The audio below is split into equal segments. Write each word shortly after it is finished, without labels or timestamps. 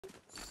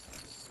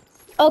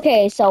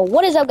Okay, so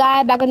what is up,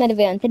 guys? Back on the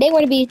video. And today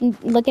we're gonna be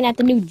looking at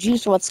the new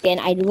Wrld skin.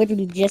 I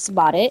literally just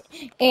bought it,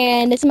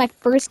 and this is my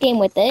first game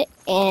with it,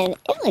 and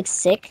it looks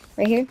sick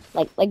right here.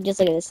 Like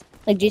just look at this.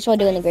 Like Wrld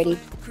doing the gritty.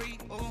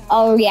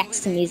 Oh, reacts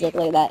to music.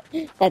 Look at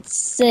that. That's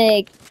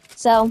sick.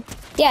 So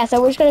yeah,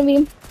 so we're just gonna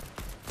be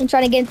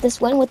trying to get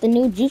this win with the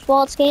new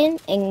Wrld skin.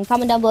 And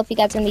comment down below if you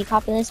guys are gonna be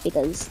copying this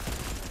because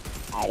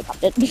I already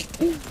copped it.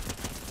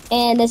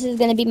 And this is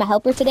gonna be my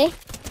helper today,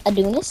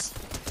 Adonis.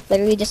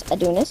 Literally just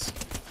Adonis.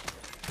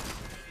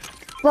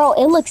 Bro,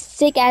 it looks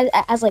sick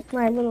as like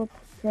my little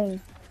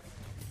thing.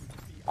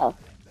 Oh.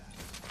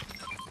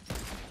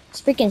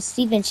 This freaking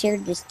Steven Shear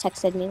just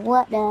texted me.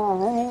 What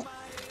the heck?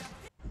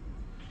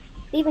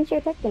 Steven Shear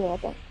texted me, I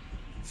think.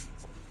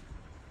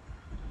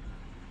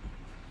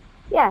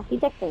 Yeah, he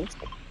texted me.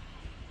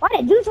 Why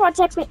did Wrld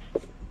text me?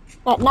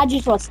 Not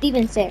Wrld,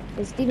 Steven Shear.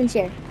 It's Steven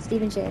Shear.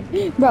 Steven Shear.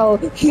 Bro,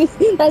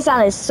 that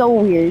sounded so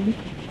weird.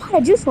 Why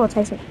did Wrld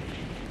text me?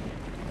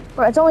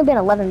 Bro, it's only been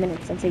 11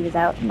 minutes since he was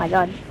out. Oh my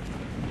god.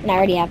 And I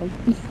already have him.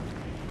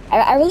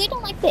 I really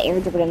don't like the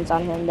air Jordans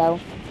on him, though.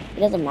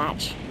 It doesn't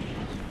match.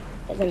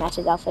 It doesn't match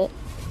his outfit.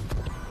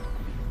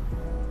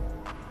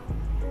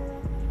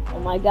 Oh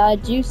my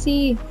god,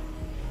 Juicy!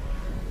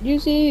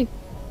 Juicy!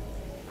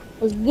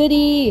 Was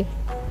goody!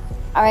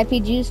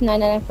 RIP Juice,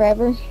 99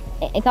 forever.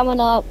 And comment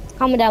down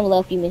below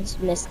if you missed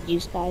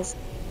Juice, guys.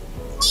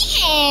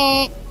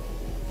 I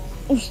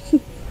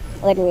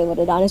like really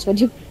wanted honest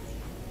with you.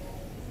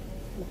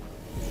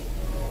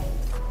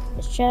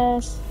 This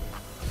chest.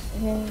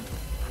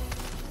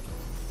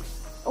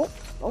 Oh.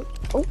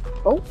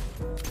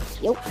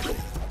 Yo.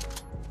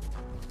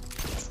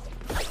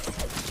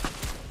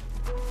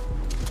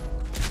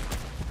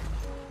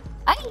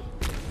 Hi.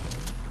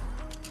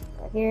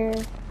 Right here.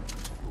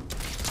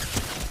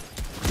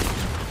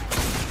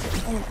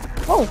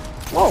 Whoa.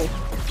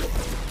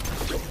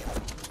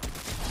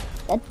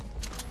 Dead.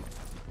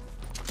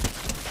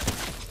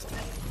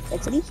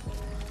 Dead city.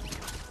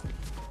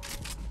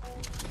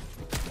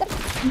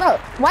 Bro,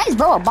 why is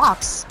bro a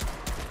box?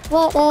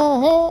 What the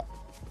heck?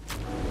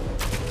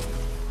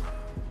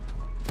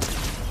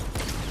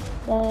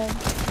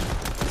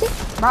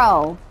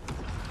 Bro.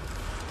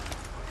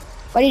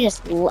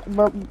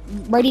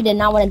 Brady did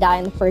not want to die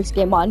in the first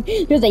game on.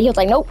 He was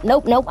like, nope,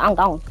 I'm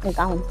gone.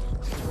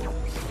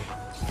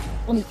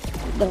 Let me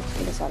get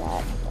this out of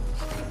that.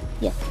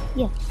 Yeah.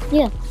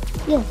 Here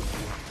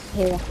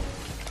we go.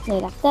 Okay,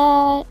 got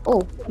that.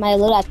 Oh, my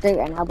loadout's great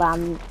right now, but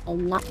I'm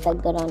not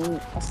that good on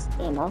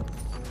ammo.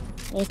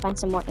 Let me find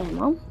some more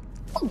ammo.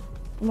 Oh,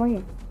 more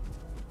here.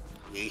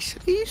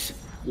 Cities?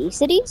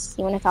 Cities?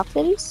 You want to talk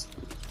cities?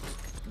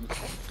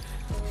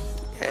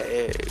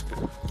 Hey.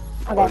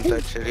 Okay. Want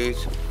that cities?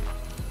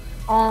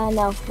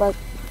 No, but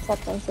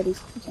except on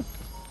cities. Okay.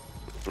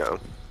 No.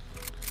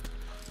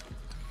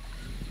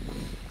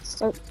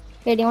 So,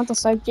 here, do you want the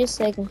searches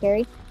so I can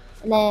carry?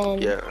 And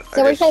then, yeah,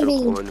 so we're gonna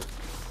be. One. Okay.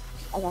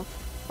 So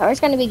we're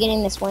just gonna be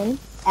getting this one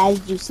as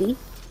Juicy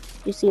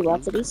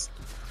Wrld cities.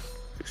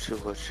 Juicy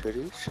Wrld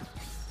cities?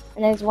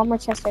 And there's one more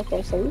chest right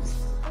there, cities.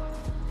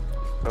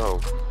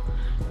 Oh.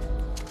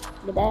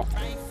 Look at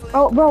that.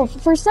 Oh, bro,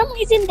 for some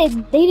reason they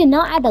did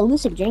not add the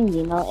elusive dreams,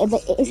 you know.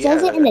 It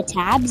says it in the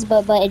tabs,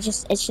 but it's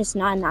just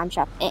not in the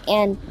shop.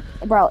 And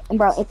bro,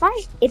 if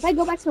I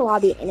go back to the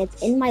lobby and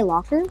it's in my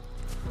locker,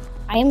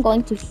 I am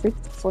going to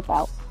flip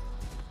out.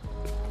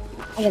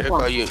 Check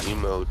out your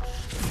emotes.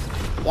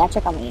 Yeah,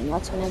 check out my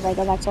emotes whenever I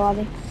go back to the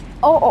lobby.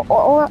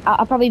 Or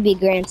I'll probably be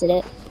granted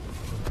it.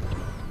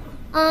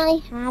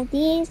 I have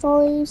these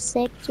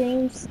elusive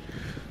dreams.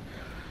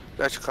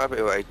 That's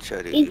copyright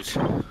cities.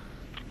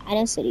 I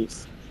know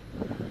cities.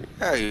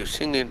 Yeah, you're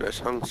singing the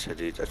song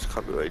cities. That's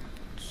copyright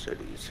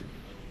cities.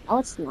 No,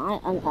 it's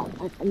not.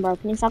 Bro,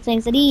 can you stop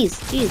saying cities?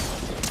 Jeez.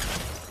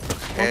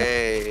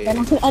 Hey. They're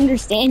not gonna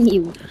understand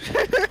you.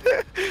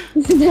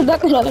 They're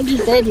not gonna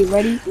understand you,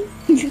 buddy.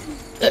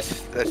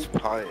 That's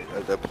part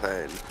of the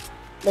plan.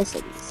 The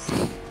cities.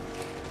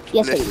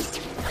 Yes, cities.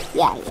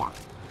 Yeah.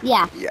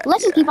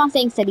 Let's just keep on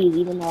saying cities,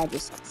 even though I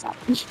just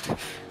stopped.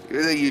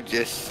 You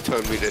just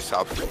told me to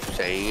stop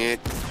saying it.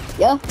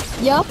 Yeah.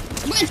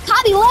 But it's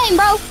copy lame,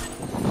 bro.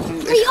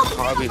 It's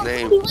copy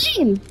lame.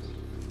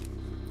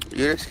 You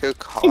just get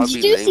copy lame. It's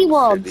Juicy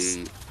Wrld.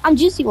 I'm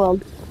Juicy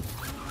Wrld.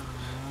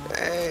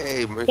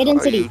 Hey, get in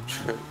city.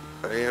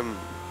 I am.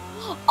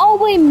 Oh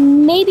wait,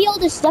 maybe all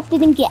this stuff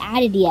didn't get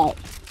added yet.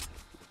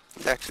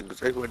 That's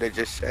exactly what I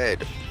just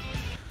said.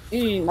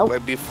 Nope.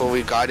 Right before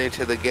we got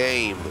into the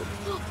game.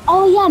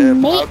 Oh yeah,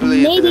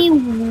 maybe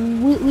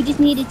we just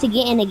needed to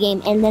get in the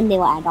game, and then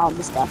they'll add all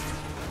the stuff.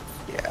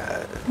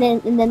 Yeah.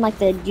 Then like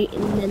the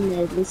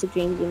lucid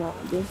dreams, you know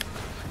what I do.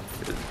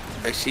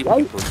 I see people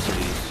in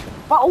cities.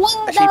 But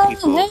what I see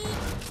people.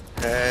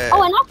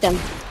 Oh, I knocked him.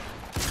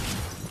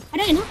 How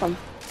did I knock him?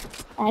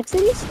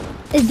 Cities?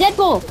 It's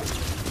Deadpool.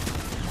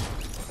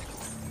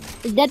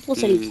 It's Deadpool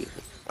cities.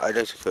 I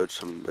just killed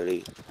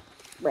somebody.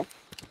 Bruh.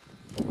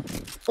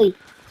 Wait.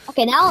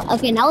 Okay, now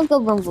let's go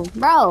vroom vroom.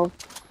 Bro.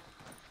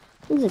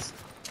 Who's this?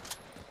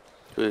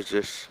 Who is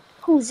this?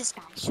 Who's this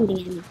guy shooting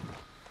at me?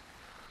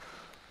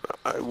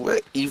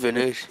 What even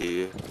is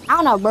he?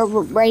 I don't know,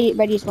 bro. Brady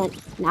just went,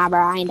 nah, bro,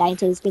 I ain't dying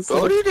to this good city.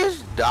 Brody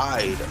just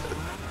died.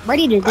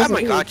 Brady just Oh my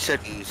disappeared. god,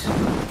 cities.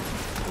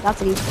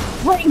 That's what he's.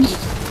 Brady!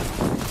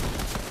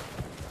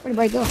 Where'd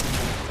Brady go?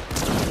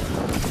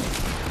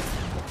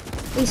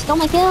 He stole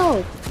my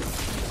kill.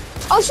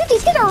 Oh shoot,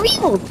 these kids are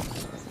real!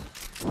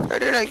 How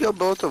did I kill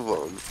both of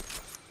them?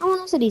 I don't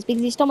know cities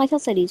because he stole my kill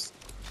cities.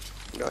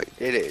 No, I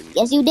didn't.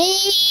 Yes, you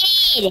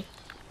did!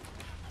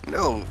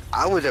 No,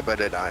 I was about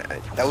to die.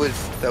 That was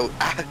so.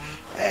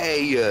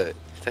 Hey,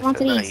 that's On so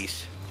cities.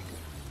 nice.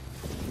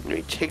 Let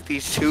me take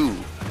these two.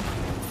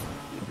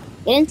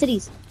 Get into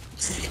these.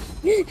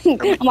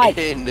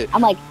 In.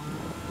 I'm like,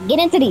 get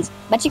into these.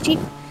 Butt cheek cheek.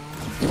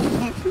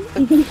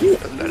 I'm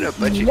not a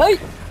budget. Yikes.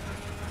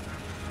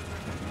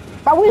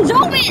 But we're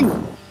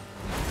zooming!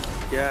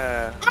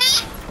 Yeah.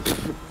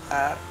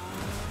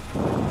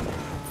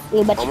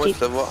 Yeah, butt cheek Almost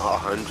cheek. level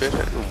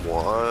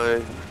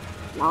 101.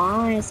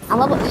 Nice. I'm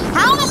level.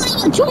 How am I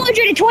level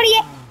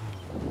 228?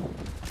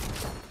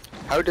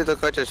 How did the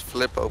car just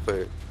flip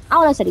over? I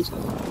don't know cities.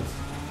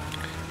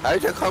 How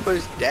did the car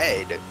was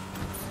dead?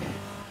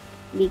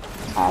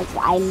 Because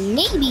I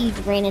maybe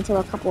ran into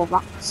a couple of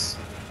rocks.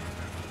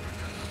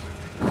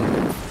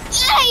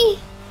 Hey!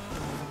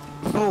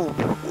 Oh,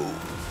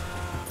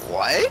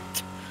 what?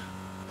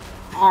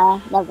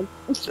 Nothing.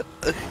 Oh,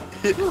 yeah!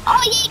 Did you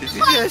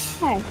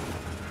just... Okay.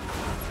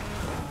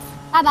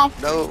 Bye-bye.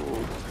 No.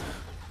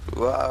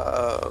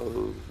 Wow.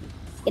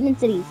 Get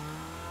into these.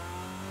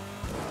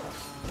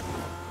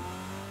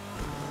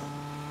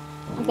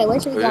 Okay, where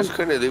should we We're go? just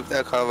gonna leave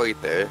that car right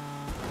there.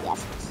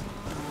 Yes.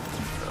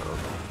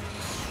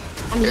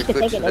 I mean, you Let's can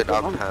go take to it the if you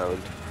dog want.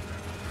 pound.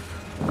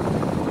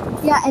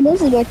 Yeah, and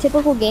this is your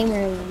typical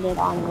gamer did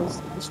on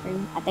this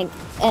stream, I think.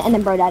 And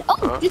then bro died. Oh,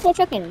 Huh? just go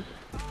check in.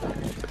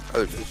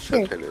 Oh, just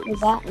Here, checking him. here's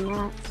that and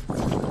that.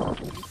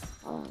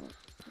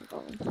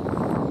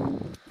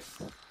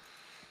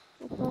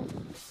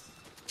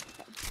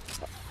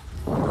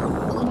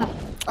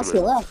 Let's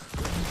heal up.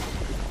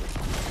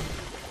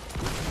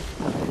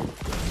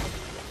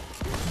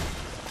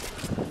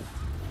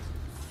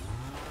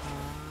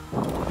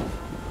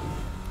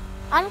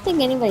 I don't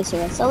think anybody's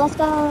here, so let's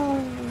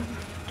go.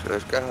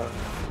 Let's go.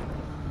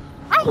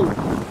 Hi!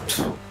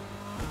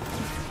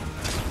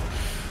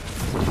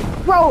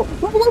 Bro!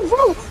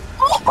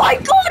 Oh my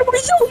god, we're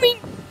zooming!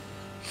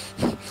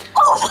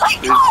 Oh my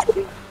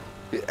god!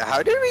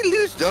 How did we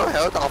lose no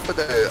health off of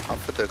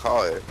the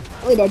car?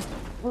 We did.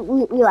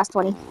 We lost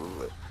 20.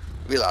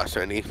 We lost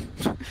 20.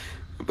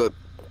 But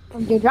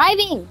You're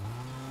driving!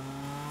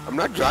 I'm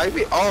not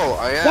driving. Oh,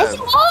 I am. Yes,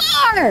 you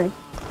are!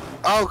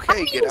 Okay,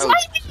 How get are out.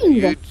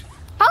 you driving? You-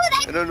 How did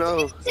I I don't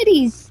know.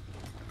 cities?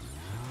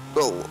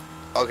 Go.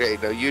 Okay,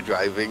 no, you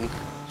driving.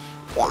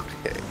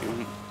 Okay.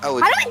 How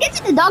do I get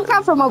to the dog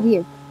pound from over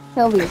here?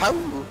 To over here. How?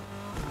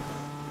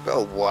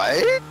 Oh,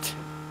 what?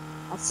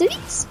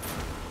 Cities?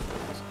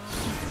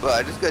 Well,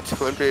 I just got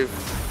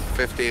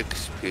 250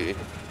 XP.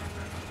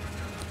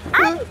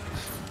 Ah!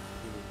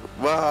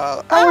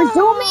 Wow. Oh, we're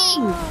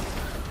zooming!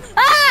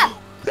 Ah!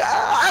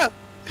 Ah!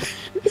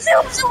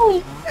 Zoom,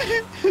 zoom!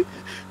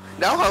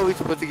 Now how are we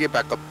supposed to get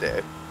back up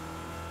there?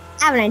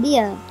 I have an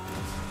idea.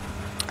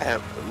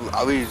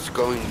 Are we just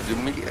going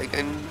zooming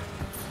again?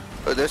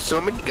 Oh, there's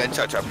so many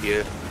gunshots up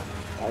here.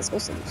 Yeah, let's go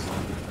cities.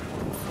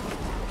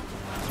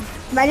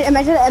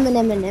 Imagine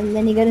Eminem and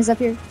minigun is up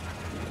here.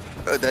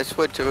 Oh, that's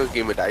what Timber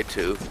Gamer died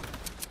to.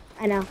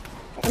 I know.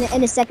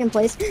 In his second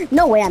place.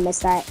 No way I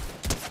missed that.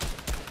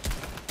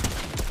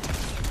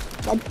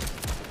 Dead.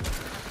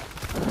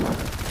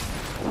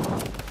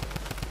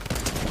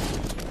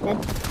 Dead.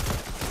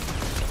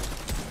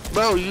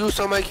 Bro, you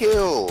saw my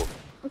kill.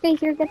 Okay,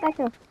 here, get that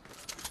kill.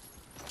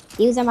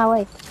 He was on my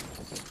way.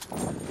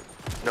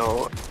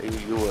 No,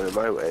 you were in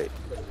my way.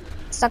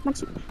 Stuck my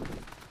cheek.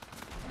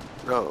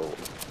 No.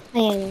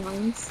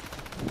 Anyways.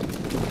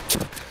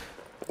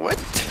 What?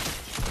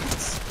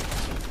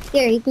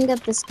 Here, you can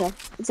get this kill.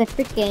 It's a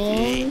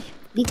freaking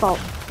default.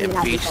 I mean,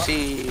 not default.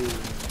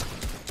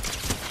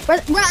 NPC. Bro,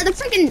 the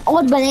freaking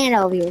old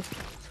banana over here.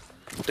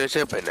 There's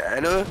a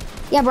banana?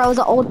 Yeah, bro, it was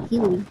an old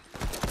kiwi.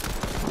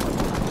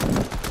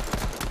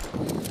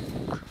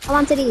 Come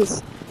on to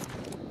these.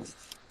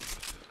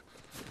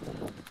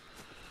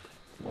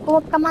 Oh,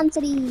 come on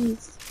to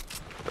these.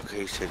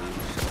 Okay, cities.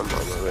 I'm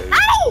on my way.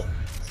 Ow!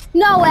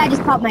 No way, I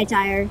just popped my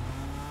tire.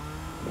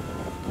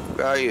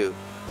 Where are you?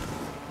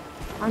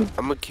 I'm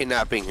I'm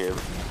kidnapping him.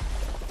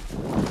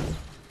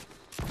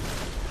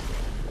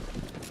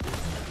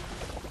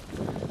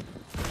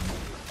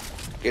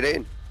 Get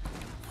in.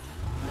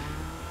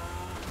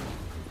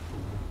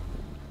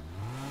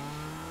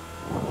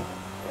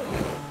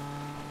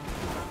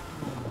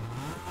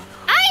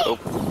 Oh.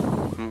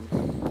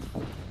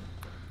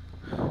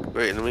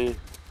 Wait, let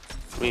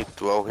me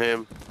throw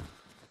him.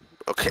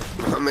 Okay,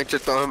 I meant to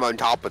throw him on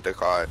top of the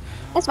car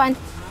That's fine.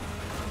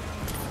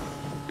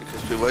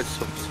 because we were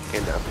supposed to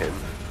kidnap him.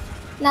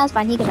 No, it's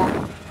fine. He can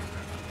die.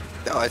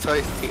 No, I saw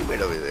his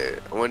teammate over there.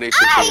 I wanted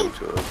to bring him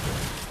to him.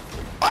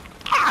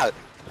 Ah!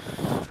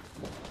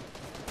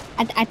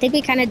 I think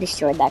we kind of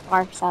destroyed that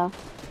car, so.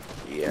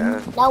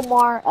 Yeah. No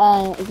more,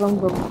 vroom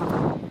vroom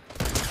car.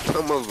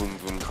 I'm a boom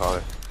boom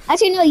car.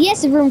 Actually, no,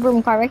 yes, a vroom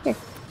vroom car right here.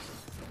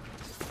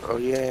 Oh,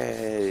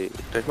 yay.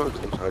 There's no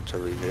gun parts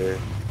over here.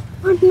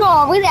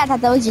 No, really, I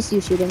thought that was just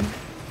you shooting.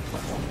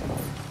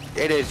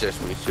 It is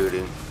just me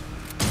shooting.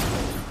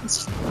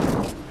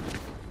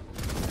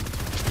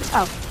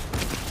 Oh.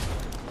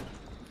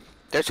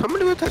 There's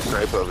somebody with a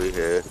sniper over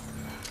here.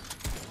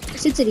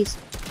 Shoot cities.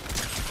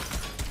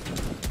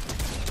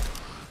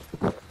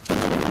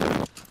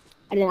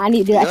 I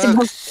need to do that.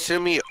 Look,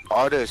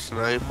 semi-auto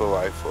sniper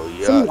rifle,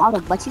 yeah. Semi-auto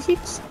butt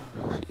shoots?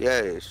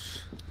 Yes.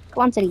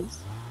 Come on, cities.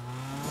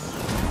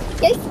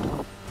 Yay!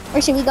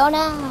 Where should we go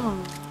now?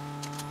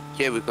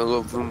 Yeah, we can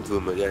go vroom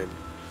vroom again.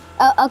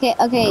 Oh, okay,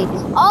 okay.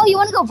 Oh, you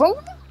want to go vroom?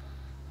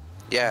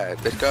 Yeah,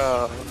 let's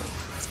go.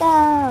 Let's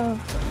go.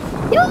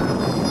 Yoo!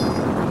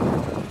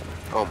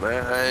 Oh,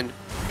 man.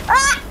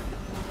 Ah!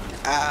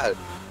 Ah.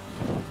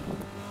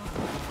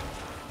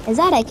 Is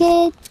that a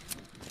kid?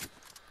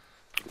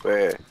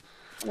 Where?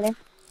 Over there.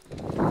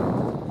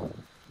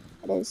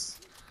 It is.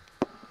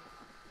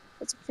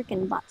 It's a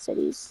freaking bot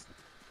cities.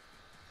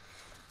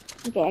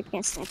 Okay, I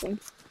can't snipe him.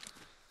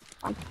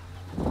 Come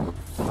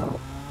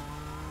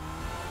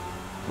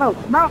on.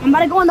 Bro, I'm about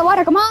to go in the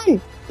water. Come on,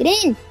 get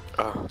in.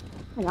 Oh,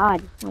 Oh my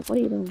God, like, what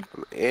are you doing?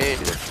 I'm in.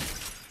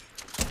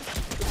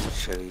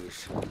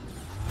 Jeez.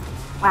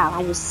 Wow,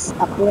 I just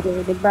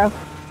obliterated, bro.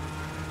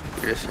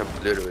 You just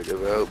obliterated,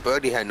 bro.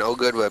 Birdie had no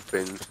good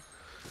weapons.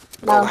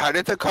 No. Oh, how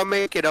did the car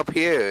make it up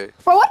here?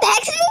 Bro, what the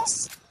heck is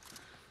this?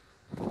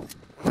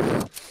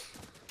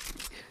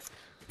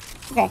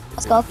 Okay,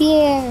 let's go up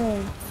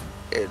here.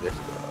 Yeah, let's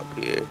go up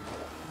here.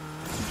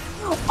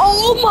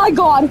 Oh my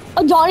God,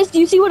 Adonis, do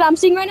you see what I'm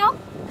seeing right now?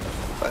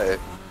 What?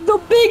 The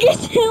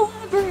biggest hill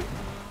ever.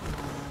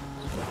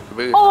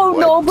 Oh What?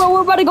 no, bro,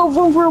 we're about to go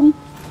vroom vroom.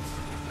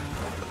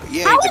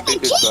 Yeah, How the is the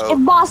biggest kid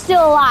boat. boss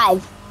still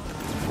alive?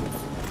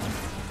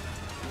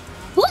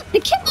 Look, the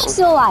kid boss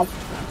still alive.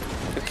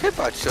 The kid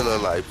bot's still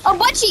alive. Oh,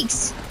 butt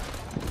cheeks.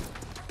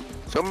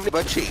 So many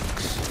butt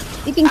cheeks.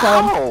 You can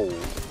kill him. Ow!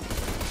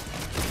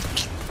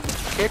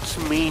 Kid's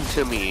mean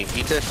to me.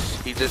 He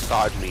just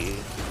sawed me.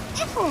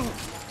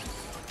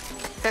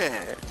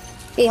 Okay,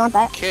 you want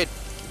that? Kid,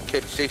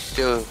 stay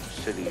still,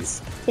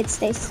 cities. Kid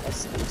stays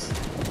so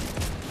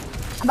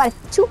I'm about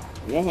to shoot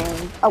your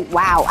hand. Oh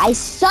wow, I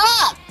suck.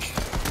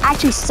 I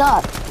actually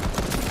suck.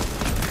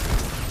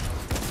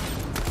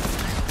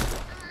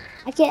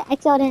 I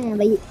killed him,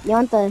 but you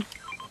want the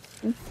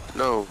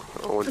No,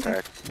 I want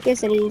that. here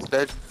cities.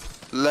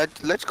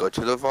 Let's go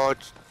to the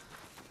vault.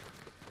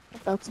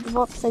 Let's go to the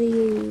vault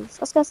cities.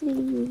 Let's go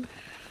cities.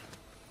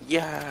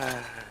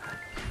 Yeah.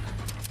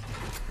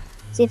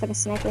 See if I can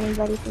snipe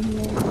anybody from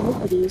here.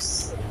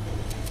 Nobody's.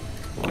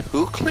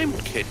 Who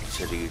claimed kid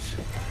cities?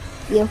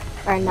 You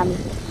or not me.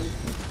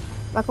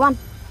 Well, come on.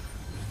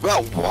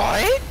 Well,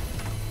 what?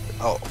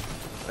 Oh,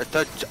 I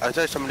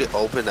thought somebody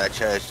opened that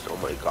chest. Oh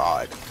my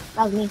God.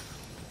 That was me.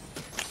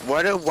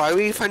 Why are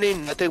we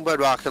finding nothing but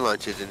rocket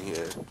launches in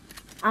here?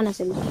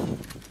 Honestly.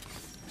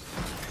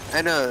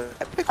 And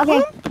epic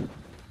Okay. pump?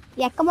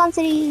 Yeah, come on,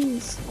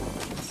 cities.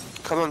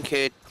 Come on,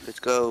 kid. Let's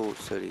go,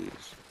 cities.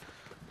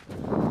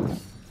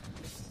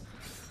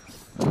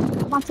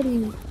 Come on,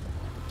 cities.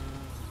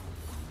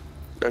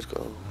 Let's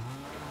go.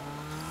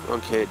 Come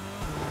on, kid.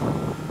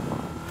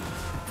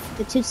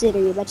 The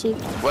two-seater, but you.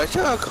 What's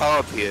your car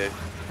up here?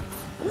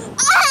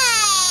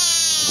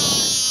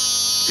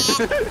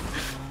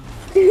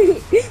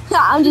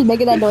 I'm just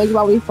making that noise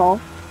while we fall.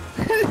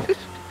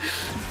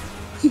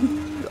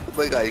 Oh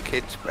my God,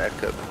 kid's back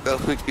up. No,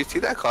 you see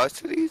that car,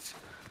 cities?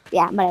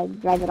 Yeah, I'm gonna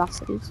drive it off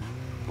cities.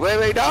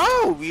 Wait,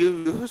 no!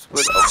 You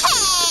split up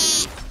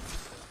cities.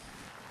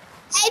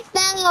 I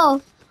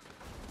fell.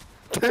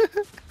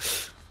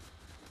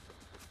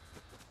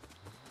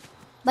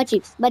 Butt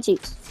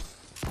cheeks.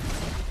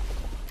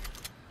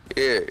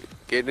 Here,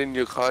 get in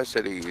your car,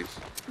 cities.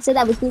 So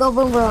that we can go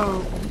vroom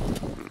vroom.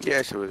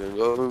 Yes, we can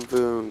go boom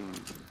boom.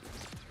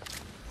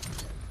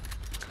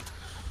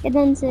 Get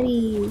in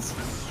cities.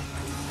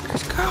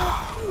 Let's go.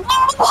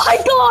 Oh my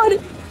God!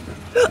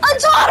 I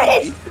got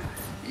it!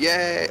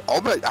 Yay!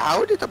 Oh my!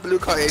 How did the blue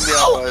car end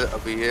up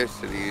over here,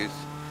 cities?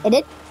 It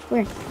did?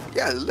 Where?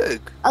 Yeah,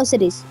 look Oh,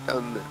 cities.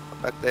 down there,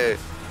 back there.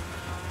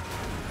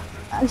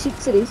 Oh, shoot,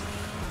 cities.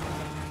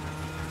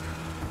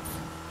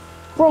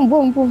 Boom,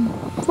 boom, boom.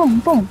 Boom,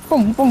 boom,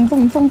 boom, boom,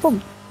 boom, boom,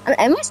 boom.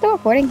 Am I still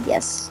recording?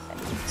 Yes.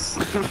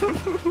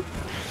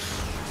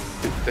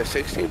 There's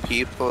 16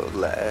 people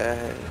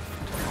left.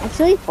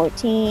 Actually,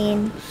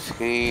 14.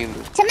 16.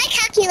 To my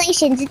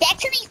calculations, it's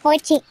actually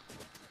 14.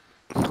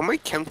 To my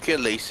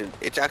calculation,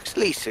 it's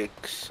actually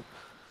 6.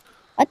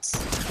 What?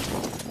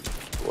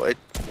 What?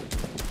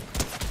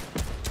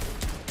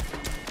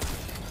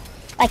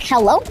 Like,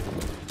 hello? Oh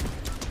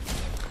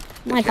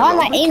my God,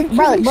 my aim,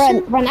 bro,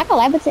 not gonna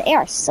lie, but the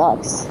AR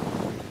sucks.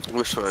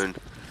 Which one?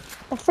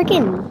 The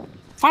freaking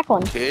attack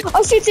one. Kid?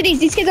 Oh, shoot, cities.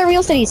 These kids are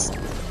real cities.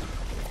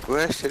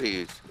 Where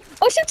cities?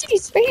 Oh, shoot,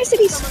 cities. Right here,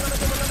 cities.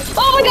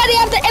 Oh my god, they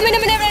have the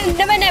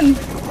M&M.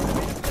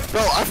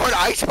 No, I found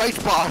Ice Spice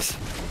boss.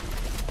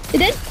 You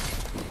did?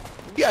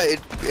 Yeah,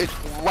 it's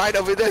right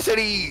over the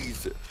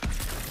cities.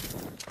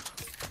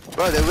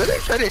 Bro, they're really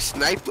trying to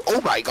snipe.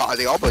 Oh my god,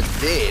 they almost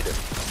did.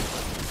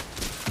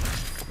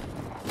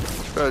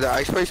 Bro, the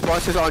Ice Spice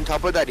boss is on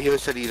top of that hill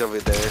cities over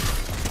there.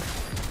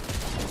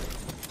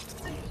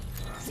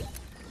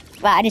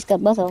 Wow, I just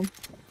killed both of them.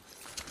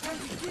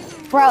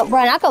 Bro,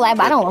 not gonna lie,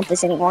 but I don't want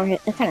this anymore.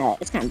 It's kind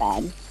of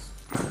bad.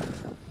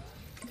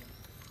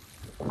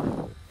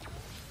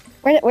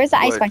 Where's the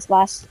Ice Spice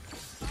boss?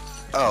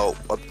 Oh,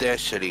 up there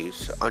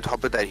cities. On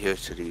top of that hill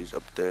cities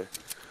up there.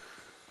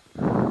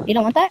 You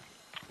don't want that?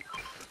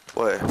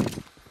 What?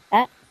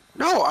 That?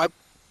 No,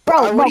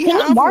 Bro, can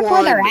you mark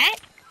where they're at?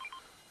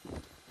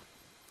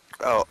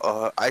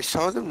 Oh, I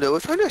saw them. They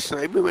were trying to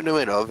snipe me when they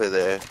went over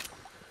there.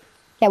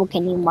 Yeah, well,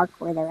 can you mark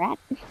where they're at?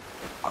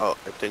 Oh,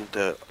 I think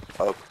they're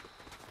up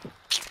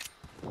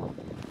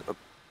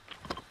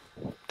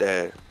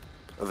there.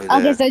 Over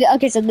there.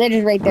 Okay, so they're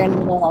just right there in the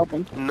middle of the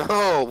open.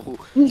 No,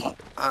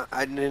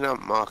 I did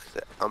not mark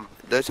that.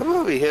 There's some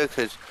over here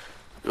because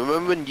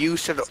remember when you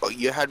said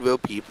you had real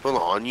people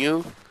on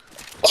you?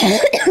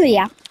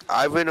 Yeah.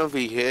 I went over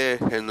here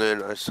and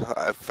then I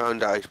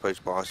found the Ice Spice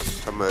boss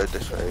somewhere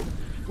this way.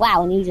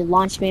 Wow, and you just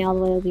launched me all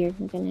the way over here.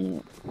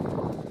 Okay,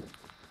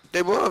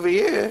 They were over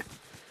here.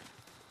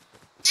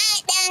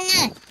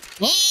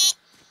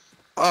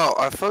 Oh,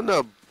 I found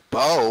a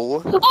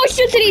bow. Oh,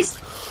 shoot cities!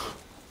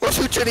 What's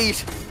with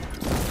cities?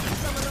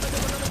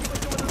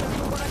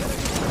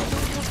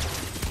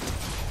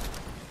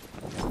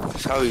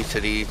 Sorry,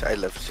 cities. I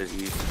love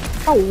cities.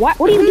 Oh, what?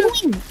 What are you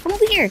doing? Come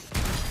over here.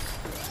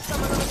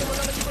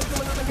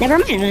 Never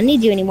mind, I don't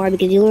need you anymore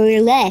because you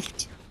were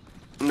left.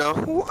 No,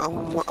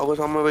 I was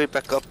on my way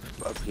back up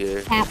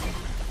here. Tap.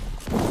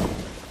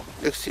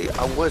 Let's see,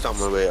 I was on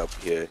my way up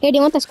here. Here, do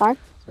you want the scar?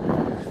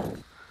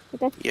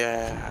 Okay.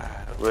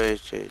 Yeah, where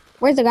is it?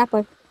 Where's the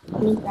grappler? I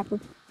need the grappler.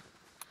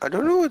 I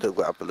don't know what the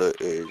grappler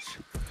is.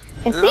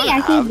 I Do I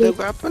have the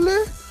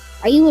grappler?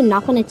 Are you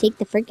not gonna take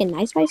the freaking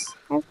Ice Spice?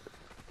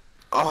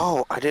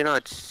 Oh, I did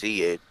not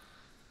see it.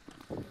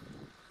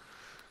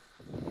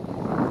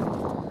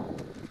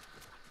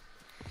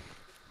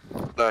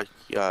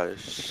 Yeah,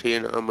 she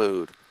in a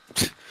mood.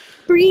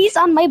 Breeze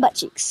on my butt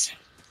cheeks.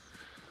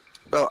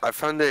 Oh, I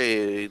found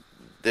the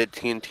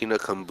TNT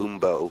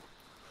Kambumbo.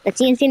 The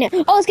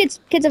TNT. Oh, it's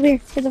kids over here.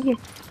 Kids over here.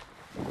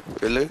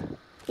 Really?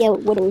 Yeah,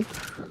 what are we?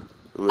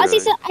 Where? I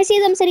see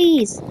them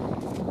cities.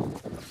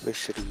 Where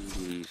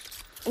cities?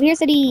 Over here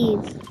cities.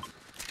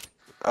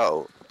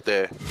 Oh,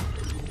 there.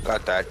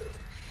 Got that.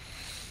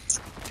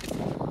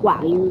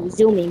 Wow, you're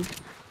zooming.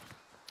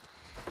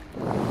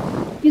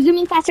 You're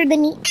zooming faster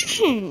than me.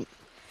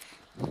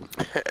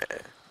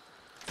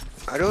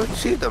 I don't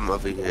see them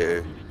over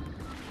here.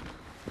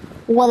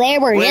 Well, they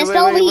were just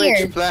over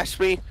here. Splash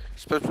me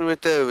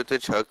with the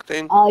chuck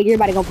thing. Oh, you're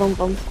about to go boom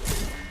boom.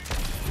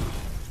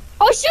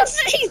 Oh, shoot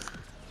cities!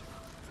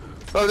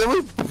 Oh,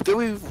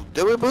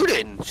 they were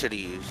booting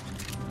cities.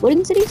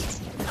 Wooden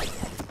cities?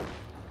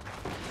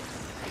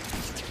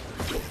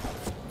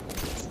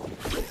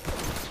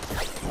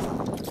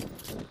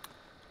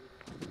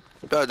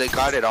 No, they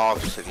got it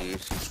off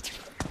cities.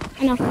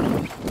 I know.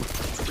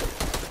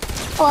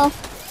 Hello.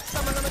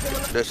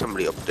 There's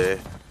somebody up there.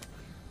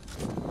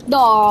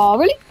 No,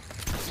 really?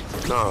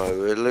 No,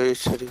 really,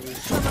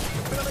 cities.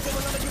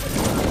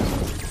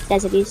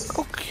 That's cities.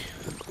 Okay.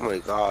 Oh my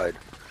god.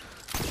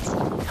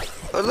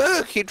 Oh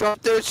look, he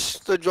dropped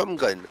the drum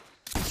gun.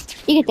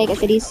 You can take it,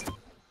 cities.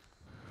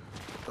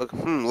 Look,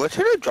 what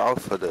should I drop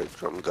for the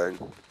drum gun?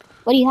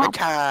 What do you have?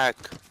 Attack.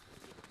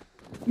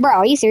 Bro,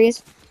 are you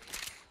serious?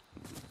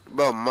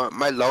 Bro,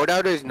 my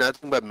loadout is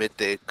nothing but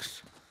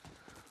mythics.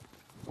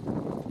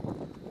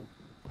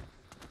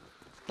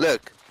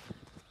 Look.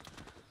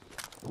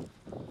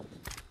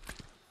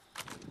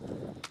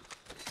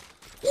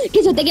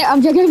 Guess what they get?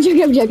 I'm joking.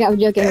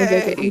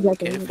 Hey,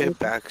 give it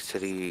back,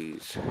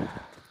 cities.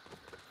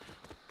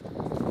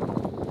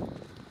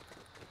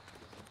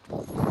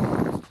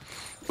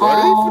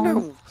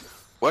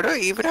 Why do I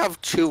even have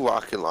 2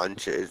 rocket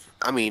launchers?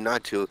 I mean,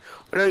 not 2.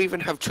 Why do I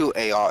even have 2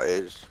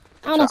 ARs?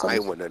 I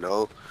want to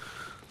know.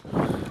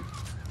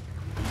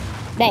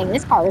 Dang,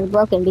 this car is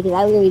broken because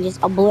I literally just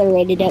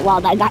obliterated it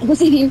while that guy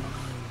was in here.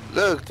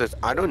 Look,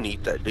 I don't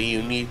need that. Do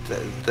you need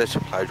the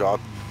supply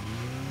drop?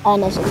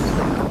 No, sir.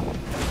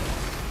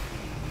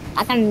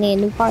 I kind of need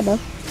a new car, though.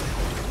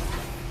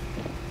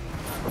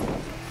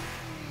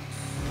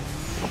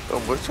 Oh,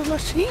 what's the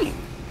machine?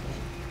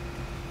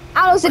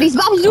 I don't know, cities.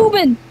 Stop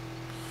zooming.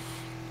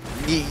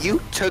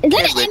 You took it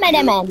with you.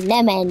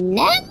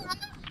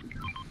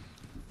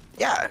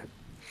 Yeah.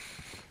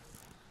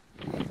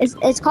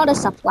 It's called a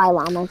supply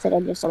llama instead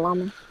of just a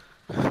llama.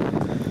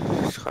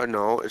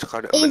 No, it's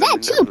called Is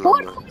that 2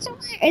 portals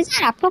over there? Is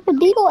that a purple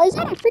deagle? Is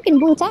that a freaking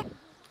blue tack?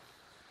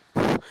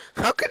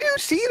 How can you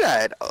see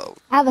that? Oh.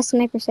 I have a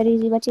sniper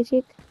cities, you bet you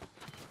cheek.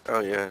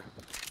 Oh, yeah.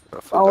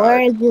 Where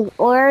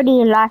are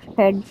these last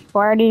kids?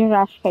 Where are these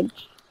last kids?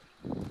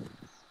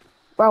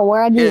 Bro,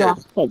 where are these Yeah.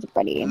 last kids,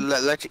 buddy?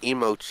 Let's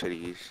emote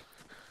cities.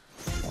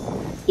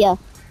 Yeah.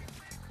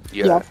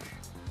 Yeah.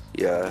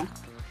 Yeah.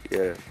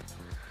 Yeah.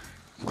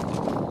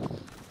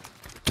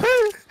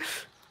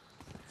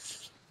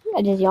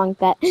 I just yonked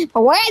that.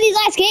 But where are these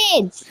last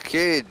kids?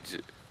 Kids.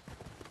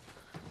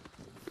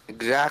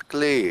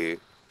 Exactly.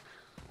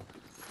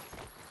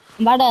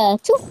 I'm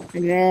about to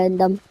 200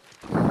 them.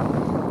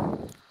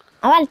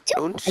 I'm about to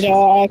Don't.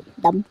 200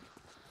 them.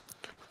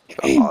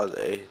 Are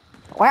they?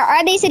 Where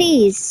are these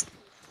cities?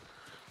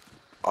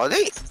 Are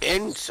they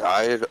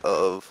inside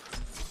of?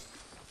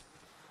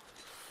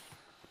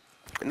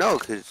 No,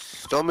 because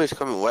storm is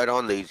coming right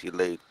on Lazy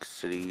Lake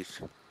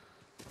cities.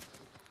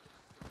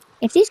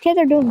 If these kids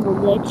are doing the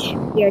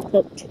glitch, we are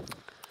cooked.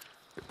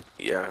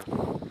 Yeah.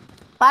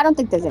 But I don't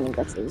think there's any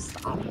glitches.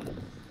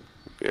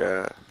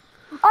 Yeah.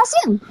 Oh, I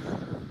see him.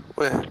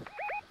 Where?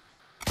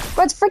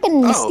 Bro, it's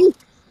freaking Oh. Mystique.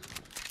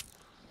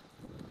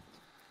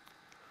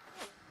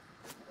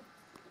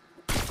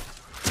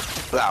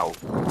 Wow.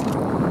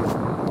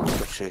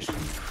 What's this?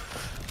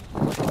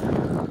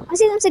 I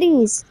see them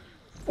cities.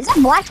 Is that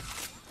Black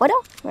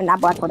Widow? Or not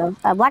Black Widow.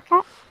 Black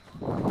Cat?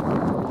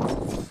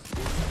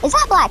 Is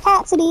that Black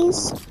Cat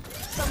cities?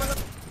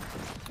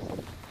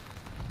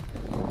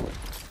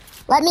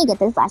 Let me get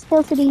this last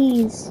kill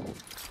cities.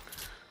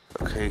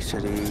 Okay,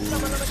 cities.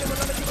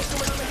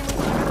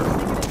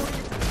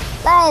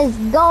 Let's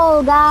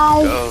go,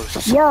 guys.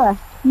 Ghosts. Yeah.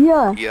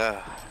 Yeah.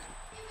 Yeah.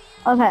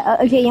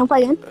 Okay, okay, you want to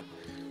play again?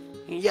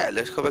 Yeah,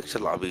 let's go back to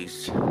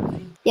lobbies.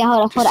 Yeah,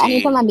 hold on. I need to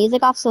See. turn my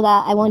music off so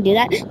that I won't do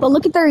that. But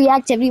look at the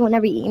reactivity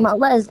whenever you email.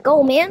 Let's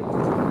go, man.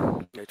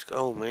 Let's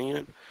go,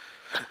 man.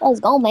 Let's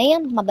go,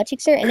 man. My butt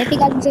cheeks hurt. And if you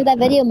guys enjoyed that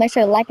video, make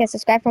sure to like and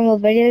subscribe for more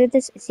videos like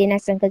this. See you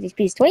next time, cause these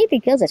peace. 23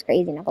 kills, that's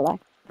crazy, not gonna lie.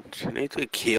 23 kills.